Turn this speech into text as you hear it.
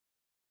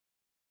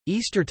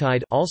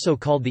Eastertide, also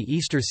called the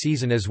Easter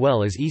season as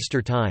well as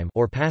Easter time,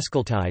 or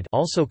Paschaltide,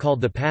 also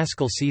called the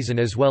Paschal season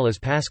as well as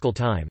Paschal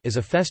time, is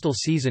a festal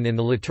season in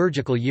the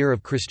liturgical year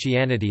of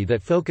Christianity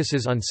that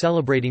focuses on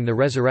celebrating the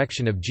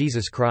resurrection of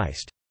Jesus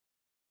Christ.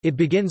 It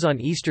begins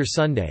on Easter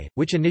Sunday,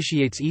 which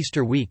initiates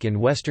Easter week in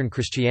Western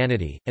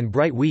Christianity, and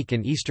Bright Week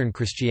in Eastern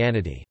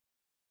Christianity.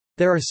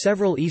 There are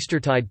several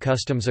Eastertide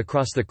customs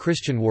across the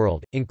Christian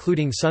world,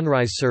 including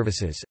sunrise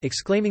services,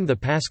 exclaiming the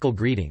Paschal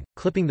greeting,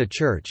 clipping the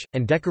church,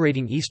 and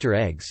decorating Easter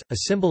eggs, a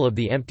symbol of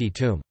the empty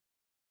tomb.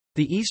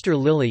 The Easter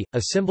lily,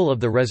 a symbol of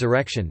the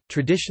resurrection,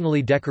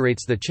 traditionally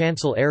decorates the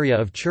chancel area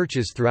of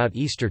churches throughout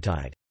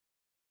Eastertide.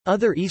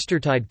 Other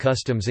Eastertide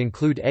customs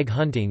include egg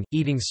hunting,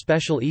 eating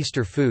special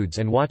Easter foods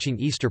and watching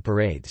Easter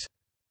parades.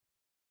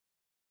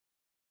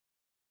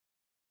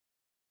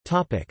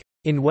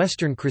 In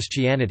Western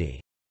Christianity,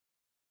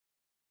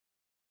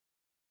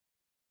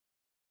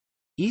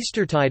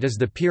 Eastertide is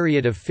the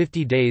period of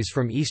 50 days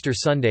from Easter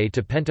Sunday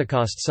to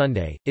Pentecost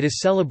Sunday. It is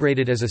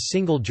celebrated as a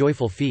single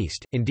joyful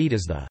feast, indeed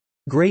as the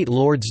Great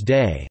Lord's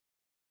Day.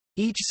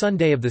 Each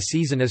Sunday of the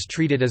season is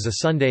treated as a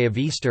Sunday of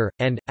Easter,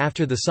 and,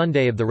 after the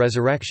Sunday of the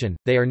Resurrection,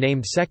 they are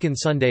named Second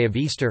Sunday of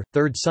Easter,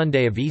 Third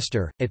Sunday of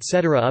Easter,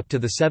 etc. up to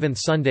the Seventh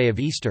Sunday of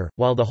Easter,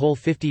 while the whole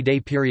 50-day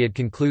period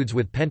concludes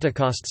with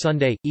Pentecost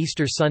Sunday.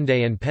 Easter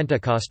Sunday and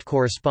Pentecost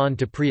correspond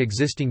to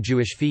pre-existing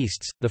Jewish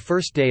feasts, the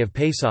first day of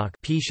Pesach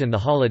and the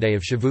holiday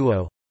of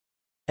Shavuot.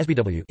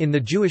 In the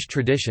Jewish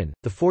tradition,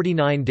 the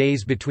 49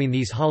 days between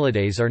these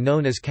holidays are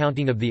known as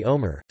counting of the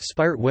Omer,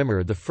 Spirit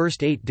Wimmer. The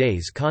first 8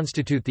 days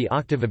constitute the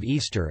octave of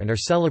Easter and are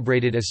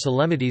celebrated as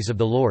solemnities of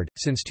the Lord.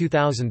 Since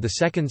 2000, the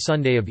second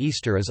Sunday of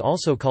Easter is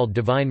also called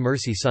Divine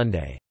Mercy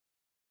Sunday.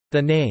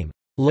 The name,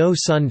 Low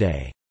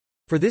Sunday,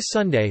 for this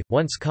Sunday,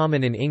 once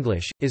common in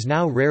English, is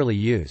now rarely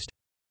used.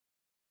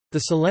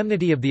 The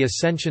solemnity of the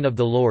Ascension of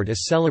the Lord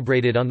is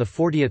celebrated on the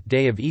 40th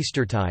day of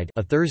Eastertide,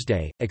 a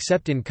Thursday,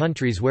 except in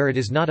countries where it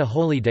is not a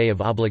holy day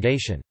of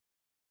obligation.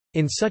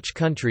 In such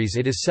countries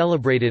it is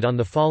celebrated on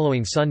the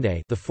following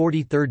Sunday, the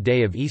 43rd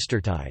day of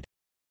Eastertide.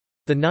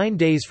 The 9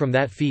 days from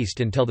that feast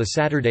until the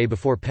Saturday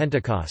before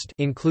Pentecost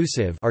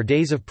inclusive are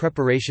days of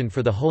preparation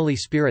for the Holy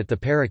Spirit the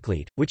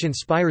Paraclete, which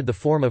inspired the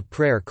form of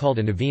prayer called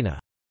a novena.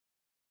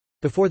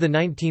 Before the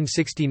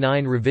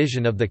 1969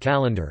 revision of the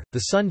calendar,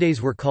 the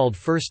Sundays were called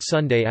First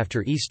Sunday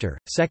after Easter,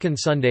 Second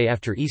Sunday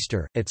after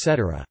Easter,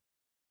 etc.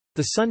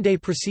 The Sunday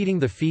preceding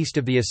the Feast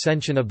of the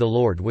Ascension of the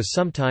Lord was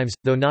sometimes,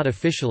 though not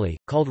officially,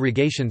 called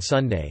Rogation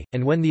Sunday,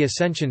 and when the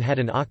Ascension had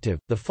an octave,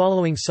 the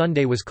following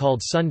Sunday was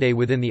called Sunday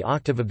within the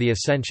octave of the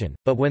Ascension,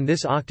 but when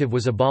this octave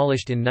was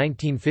abolished in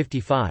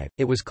 1955,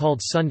 it was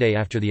called Sunday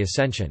after the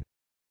Ascension.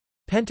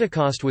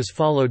 Pentecost was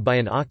followed by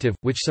an octave,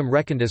 which some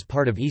reckoned as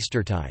part of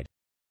Eastertide.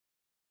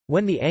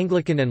 When the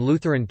Anglican and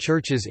Lutheran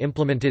churches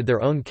implemented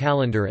their own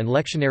calendar and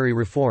lectionary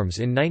reforms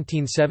in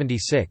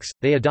 1976,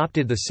 they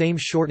adopted the same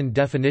shortened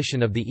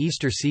definition of the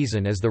Easter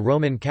season as the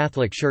Roman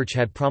Catholic Church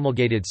had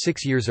promulgated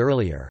 6 years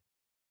earlier.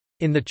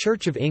 In the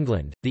Church of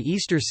England, the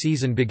Easter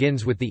season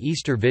begins with the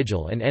Easter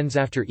Vigil and ends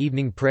after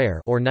evening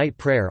prayer or night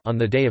prayer on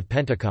the day of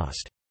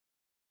Pentecost.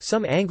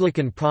 Some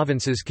Anglican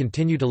provinces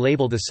continue to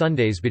label the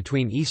Sundays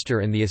between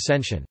Easter and the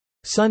Ascension,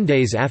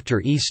 Sundays after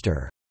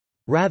Easter,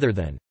 rather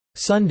than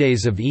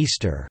Sundays of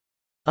Easter.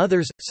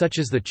 Others, such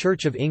as the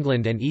Church of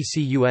England and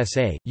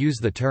ECUSA, use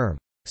the term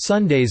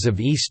Sundays of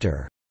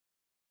Easter.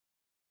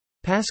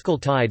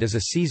 Paschaltide is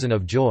a season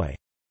of joy.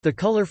 The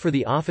color for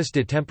the Office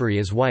de Tempore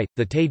is white,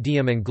 the Te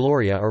Deum and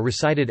Gloria are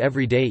recited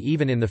every day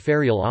even in the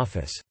ferial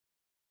office.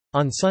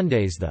 On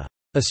Sundays the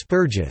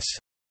Aspergus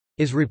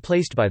is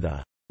replaced by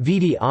the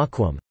Vidi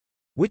Aquam,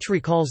 which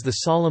recalls the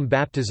solemn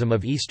baptism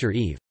of Easter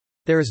Eve.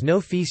 There is no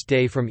feast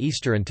day from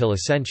Easter until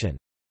Ascension.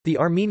 The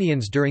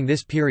Armenians during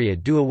this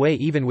period do away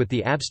even with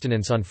the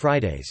abstinence on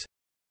Fridays.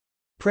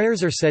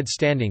 Prayers are said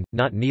standing,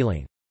 not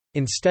kneeling.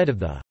 Instead of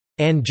the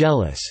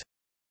Angelus,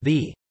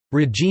 the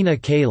Regina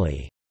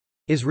Caeli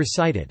is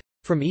recited.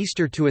 From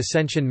Easter to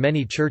Ascension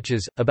many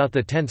churches, about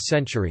the 10th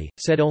century,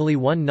 said only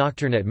one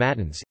nocturne at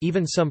Matins.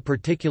 Even some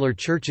particular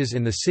churches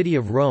in the city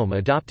of Rome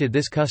adopted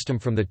this custom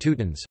from the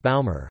Teutons.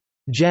 Baumer,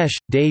 Jesh,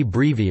 des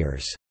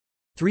Breviers,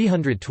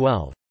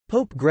 312.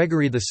 Pope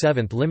Gregory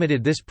VII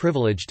limited this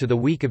privilege to the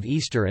week of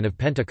Easter and of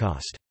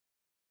Pentecost.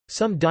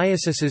 Some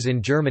dioceses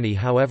in Germany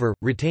however,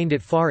 retained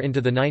it far into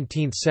the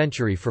 19th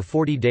century for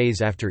 40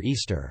 days after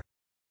Easter.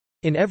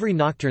 In every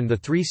nocturne the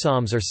 3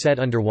 psalms are said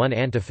under one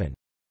antiphon.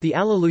 The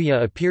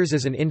Alleluia appears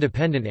as an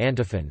independent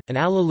antiphon. An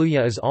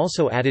Alleluia is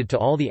also added to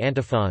all the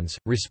antiphons,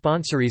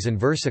 responsories and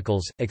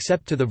versicles,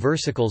 except to the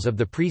versicles of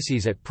the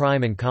preces at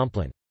prime and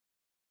compline.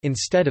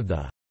 Instead of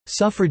the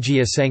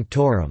Suffragia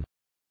Sanctorum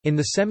in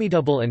the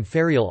semidouble and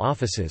ferial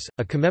offices,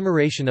 a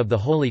commemoration of the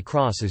Holy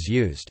Cross is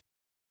used.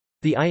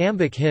 The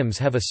iambic hymns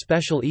have a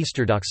special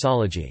Easter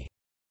doxology.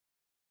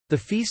 The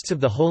feasts of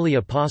the Holy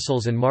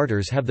Apostles and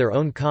Martyrs have their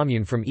own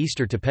commune from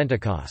Easter to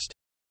Pentecost.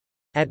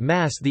 At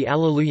Mass the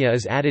Alleluia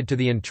is added to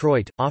the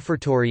introit,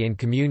 offertory and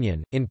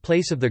communion, in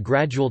place of the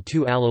gradual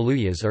 2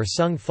 Alleluias are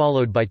sung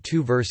followed by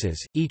 2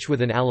 verses, each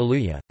with an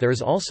Alleluia. There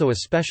is also a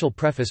special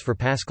preface for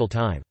Paschal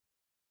time.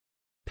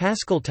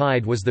 Paschal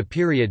tide was the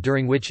period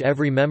during which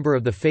every member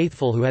of the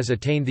faithful who has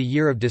attained the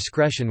year of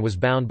discretion was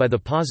bound by the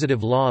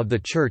positive law of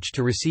the Church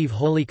to receive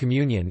Holy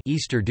Communion,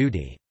 Easter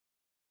duty.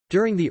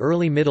 During the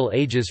early Middle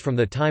Ages, from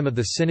the time of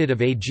the Synod of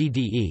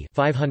Agde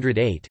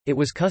 508, it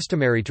was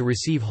customary to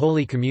receive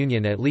Holy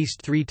Communion at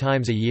least 3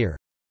 times a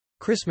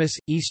year—Christmas,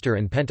 Easter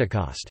and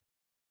Pentecost.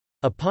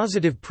 A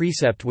positive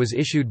precept was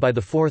issued by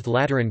the Fourth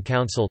Lateran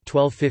Council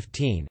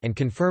 1215 and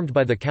confirmed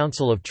by the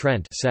Council of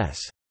Trent Sess.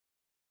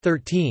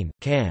 13,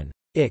 Can.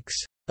 Ix.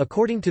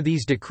 According to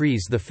these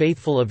decrees, the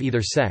faithful of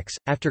either sex,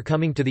 after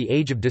coming to the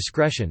age of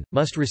discretion,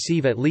 must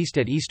receive at least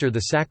at Easter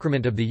the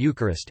sacrament of the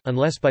Eucharist,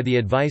 unless by the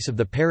advice of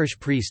the parish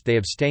priest they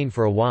abstain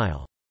for a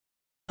while.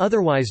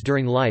 Otherwise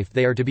during life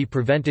they are to be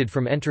prevented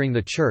from entering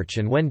the church,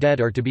 and when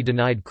dead are to be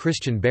denied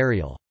Christian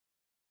burial.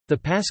 The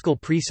Paschal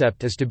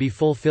precept is to be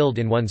fulfilled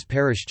in one's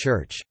parish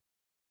church.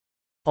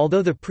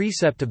 Although the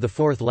precept of the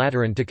Fourth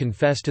Lateran to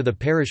confess to the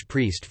parish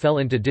priest fell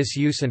into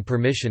disuse and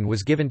permission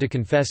was given to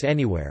confess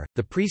anywhere,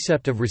 the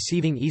precept of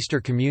receiving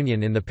Easter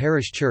communion in the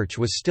parish church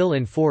was still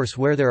in force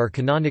where there are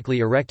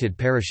canonically erected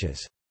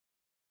parishes.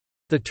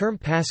 The term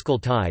Paschal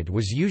tide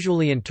was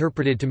usually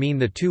interpreted to mean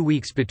the 2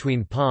 weeks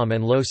between Palm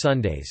and Low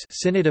Sundays.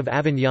 Synod of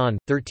Avignon,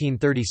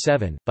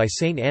 1337. By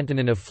Saint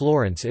Antonin of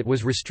Florence it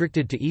was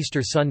restricted to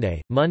Easter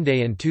Sunday,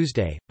 Monday and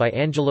Tuesday. By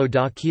Angelo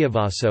da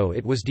Chiavasso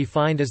it was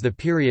defined as the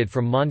period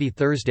from Maundy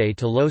Thursday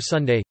to Low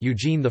Sunday.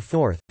 Eugene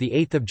IV, the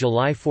 8th of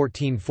July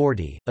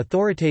 1440,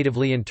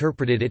 authoritatively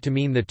interpreted it to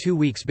mean the 2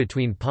 weeks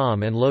between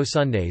Palm and Low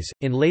Sundays.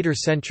 In later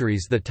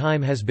centuries the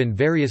time has been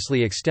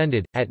variously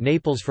extended, at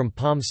Naples from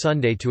Palm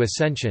Sunday to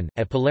Ascension,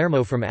 at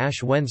Palermo from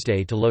Ash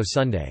Wednesday to Low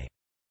Sunday.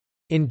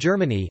 In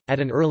Germany, at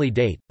an early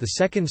date, the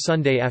second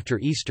Sunday after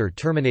Easter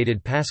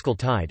terminated Paschal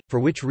tide, for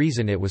which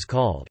reason it was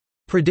called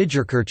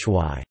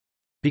Predigerkirchweih,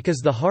 because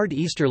the hard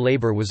Easter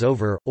labor was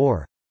over,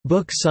 or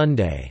Book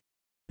Sunday,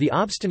 the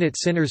obstinate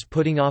sinners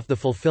putting off the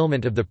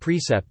fulfillment of the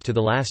precept to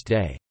the last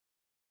day.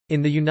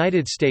 In the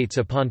United States,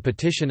 upon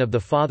petition of the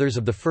Fathers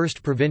of the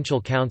First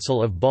Provincial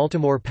Council of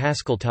Baltimore,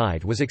 Paschal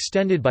tide was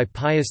extended by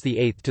Pius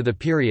VIII to the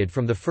period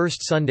from the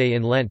first Sunday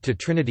in Lent to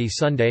Trinity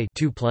Sunday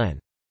 2 Plen.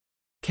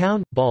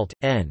 Cown. Balt.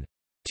 N.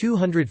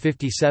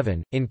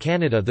 257. In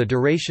Canada the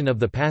duration of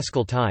the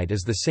Paschal tide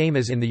is the same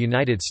as in the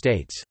United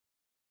States.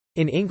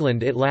 In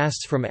England it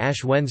lasts from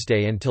Ash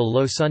Wednesday until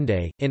Low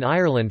Sunday, in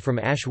Ireland from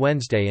Ash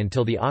Wednesday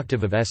until the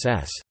octave of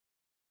Ss.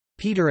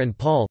 Peter and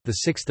Paul,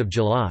 6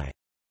 July.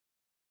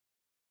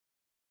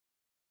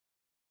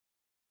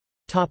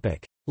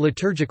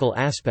 Liturgical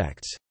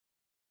aspects.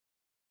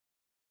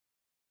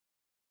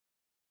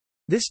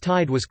 This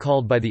tide was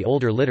called by the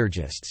older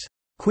liturgists,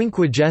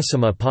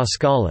 Quinquagesima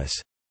Paschalis,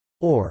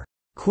 or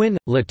Quin.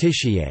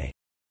 Laetitiae.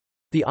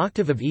 The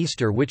octave of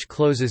Easter, which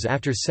closes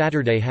after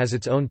Saturday, has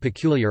its own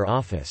peculiar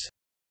office.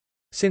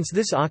 Since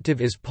this octave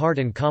is part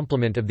and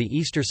complement of the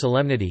Easter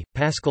solemnity,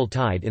 Paschal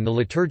tide in the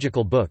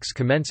liturgical books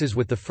commences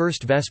with the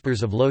first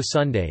Vespers of Low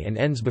Sunday and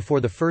ends before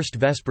the first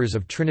Vespers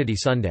of Trinity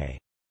Sunday.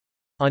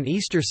 On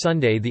Easter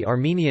Sunday the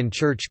Armenian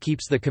Church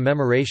keeps the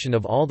commemoration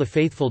of all the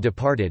faithful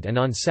departed, and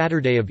on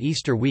Saturday of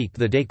Easter week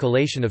the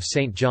decollation of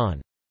St. John.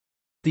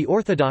 The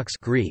Orthodox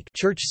Greek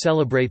Church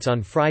celebrates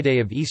on Friday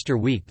of Easter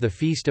week the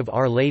feast of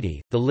Our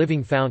Lady, the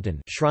Living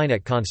Fountain shrine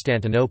at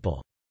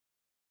Constantinople.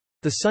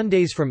 The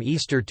Sundays from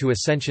Easter to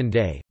Ascension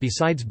Day,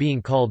 besides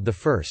being called the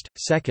first,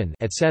 second,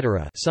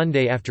 etc.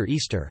 Sunday after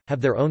Easter, have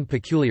their own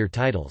peculiar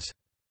titles.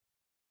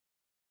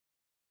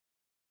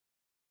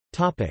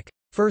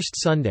 First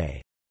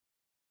Sunday.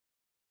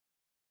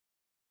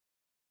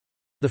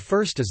 The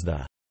first is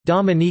the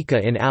Dominica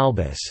in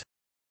Albis,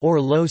 or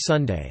Low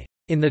Sunday.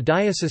 In the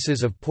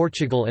dioceses of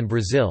Portugal and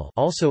Brazil,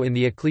 also in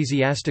the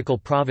ecclesiastical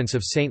province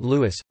of St.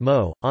 Louis,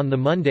 Mo, on the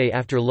Monday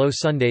after Low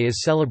Sunday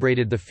is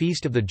celebrated the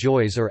Feast of the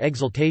Joys or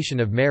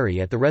Exaltation of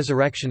Mary at the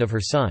Resurrection of her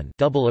Son,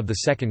 double of the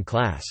second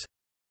class.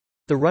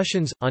 The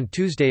Russians, on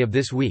Tuesday of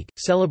this week,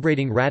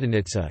 celebrating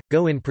Radonitsa,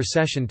 go in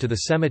procession to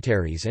the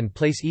cemeteries and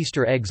place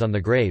Easter eggs on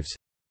the graves.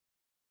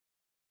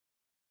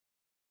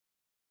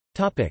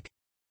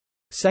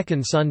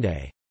 Second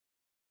Sunday.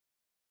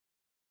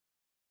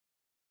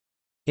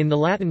 In the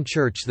Latin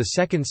Church the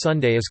second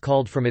Sunday is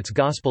called from its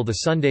Gospel the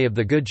Sunday of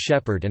the Good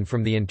Shepherd and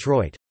from the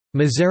introit,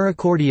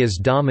 Misericordias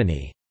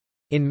Domini.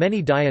 In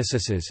many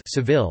dioceses,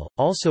 Seville,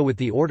 also with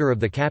the Order of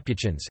the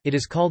Capuchins, it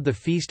is called the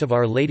Feast of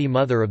Our Lady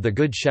Mother of the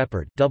Good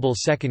Shepherd, double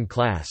second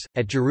class.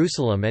 At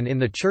Jerusalem and in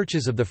the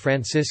churches of the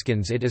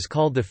Franciscans it is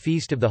called the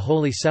Feast of the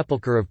Holy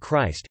Sepulchre of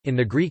Christ. In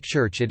the Greek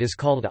Church it is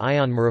called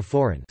Ion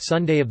Meraphoron,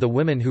 Sunday of the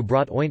women who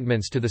brought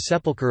ointments to the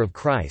sepulchre of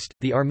Christ.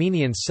 The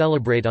Armenians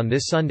celebrate on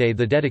this Sunday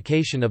the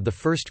dedication of the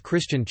first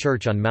Christian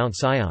church on Mount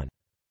Sion.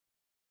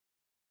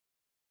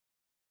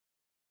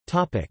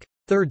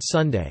 Third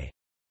Sunday.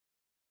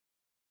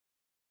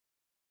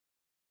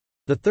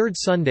 The third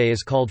Sunday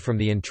is called from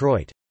the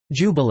introit,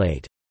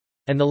 jubilate,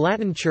 and the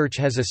Latin Church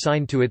has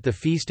assigned to it the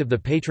feast of the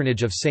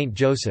patronage of Saint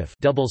Joseph,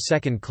 double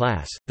second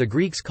class. The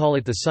Greeks call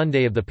it the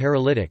Sunday of the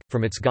Paralytic,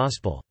 from its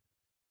Gospel.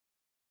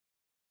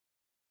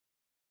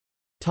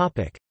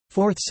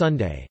 Fourth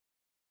Sunday.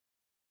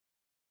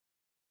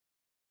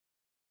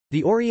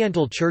 The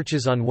Oriental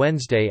churches on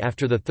Wednesday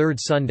after the third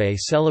Sunday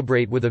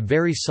celebrate with a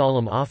very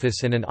solemn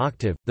office and an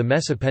octave, the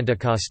Messa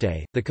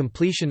Pentecostae, the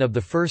completion of the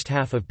first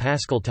half of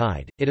Paschal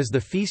Tide. It is the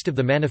feast of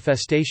the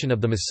manifestation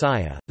of the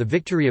Messiah, the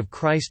victory of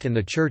Christ and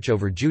the Church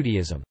over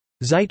Judaism.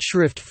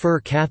 Zeitschrift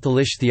für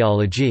katholische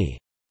Theologie.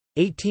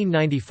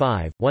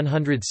 1895,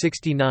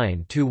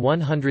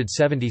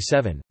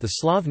 169–177. The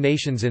Slav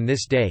nations in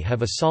this day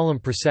have a solemn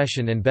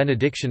procession and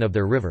benediction of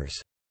their rivers.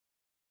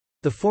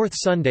 The fourth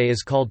Sunday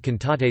is called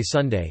Cantate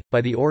Sunday, by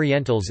the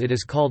Orientals it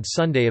is called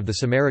Sunday of the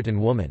Samaritan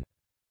Woman.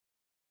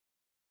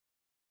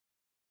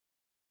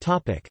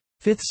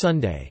 Fifth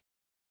Sunday.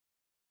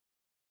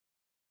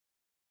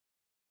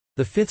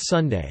 The fifth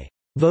Sunday,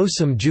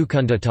 Vocem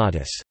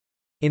Jucunditatis,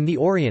 in the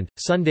Orient,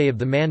 Sunday of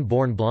the man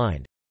born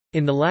blind.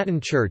 In the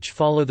Latin Church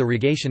follow the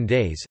Rogation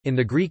days, in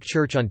the Greek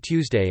Church on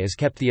Tuesday is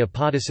kept the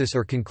apodosis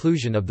or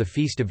conclusion of the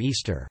feast of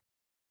Easter.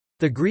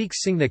 The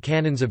Greeks sing the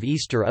canons of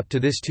Easter up to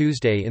this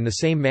Tuesday in the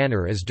same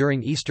manner as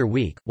during Easter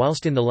week,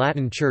 whilst in the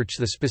Latin Church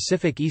the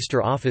specific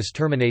Easter office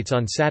terminates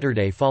on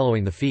Saturday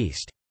following the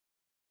feast.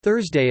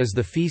 Thursday is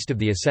the feast of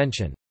the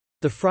Ascension.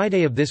 The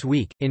Friday of this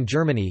week, in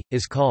Germany,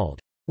 is called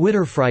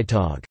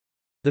Witterfreitag.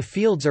 The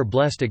fields are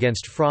blessed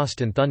against frost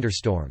and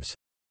thunderstorms.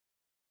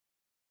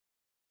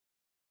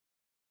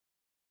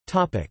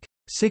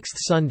 Sixth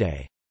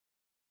Sunday.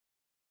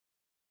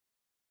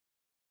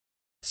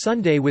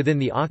 Sunday within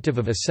the octave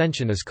of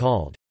Ascension is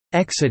called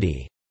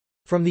Exody.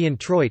 From the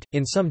introit,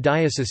 in some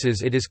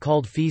dioceses it is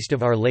called Feast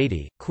of Our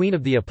Lady, Queen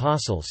of the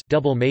Apostles,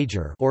 double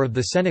major, or of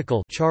the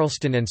Cenacle,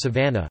 Charleston and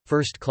Savannah,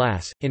 first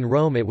class. In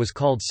Rome it was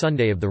called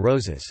Sunday of the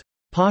Roses,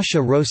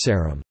 Pascha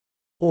Rosarum,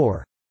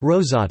 or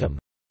Rosatum,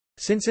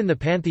 since in the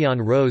Pantheon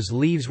rose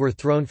leaves were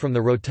thrown from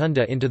the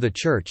rotunda into the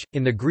church.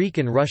 In the Greek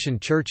and Russian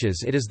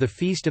churches it is the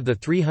feast of the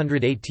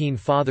 318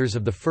 Fathers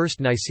of the First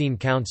Nicene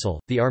Council.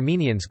 The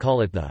Armenians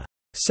call it the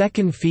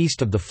Second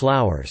Feast of the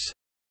Flowers,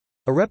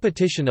 a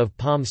repetition of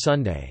Palm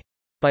Sunday.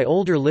 By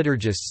older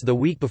liturgists the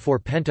week before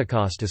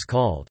Pentecost is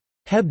called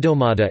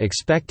Hebdomada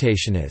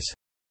Expectationis,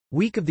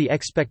 week of the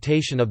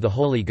expectation of the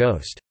Holy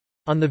Ghost.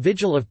 On the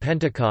vigil of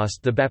Pentecost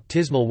the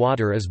baptismal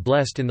water is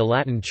blessed in the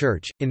Latin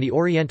Church. In the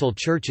Oriental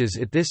churches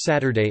this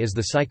Saturday is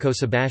the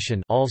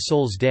Psychosabbation, All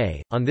Souls'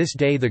 Day. On this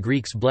day the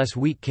Greeks bless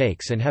wheat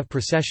cakes and have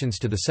processions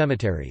to the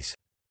cemeteries.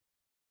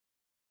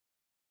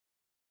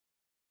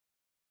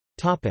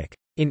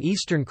 In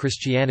Eastern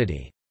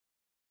Christianity.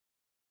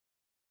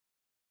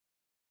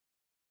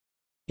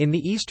 In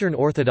the Eastern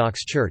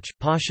Orthodox Church,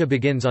 Pascha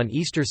begins on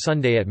Easter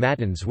Sunday at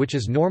Matins, which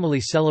is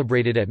normally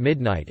celebrated at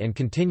midnight and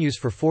continues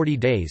for 40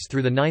 days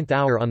through the 9th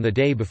hour on the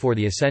day before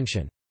the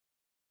Ascension.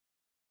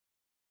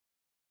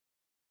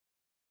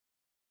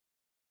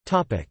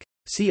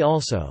 See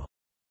also: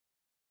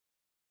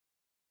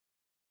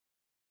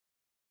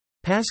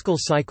 Paschal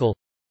cycle,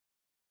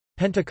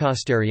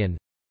 Pentecostarian,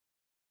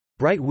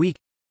 Bright Week,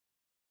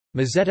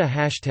 Mazzetta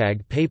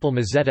 # Papal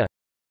Mazzetta,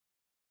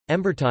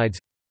 Embertides.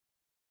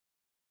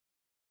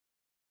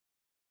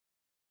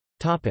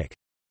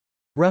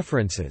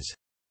 References.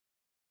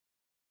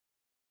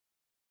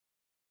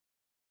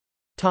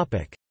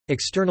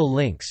 External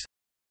links.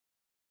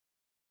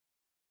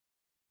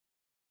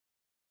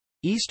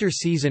 Easter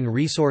Season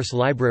Resource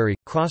Library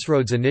 –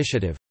 Crossroads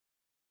Initiative,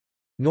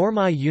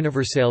 Normae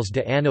Universales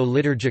de Anno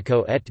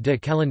Liturgico et de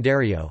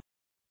Calendario,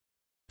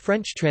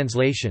 French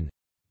translation,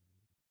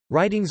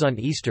 Writings on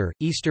Easter,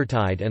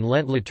 Eastertide and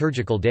Lent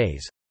liturgical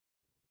days,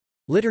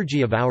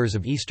 Liturgy of Hours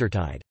of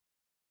Eastertide.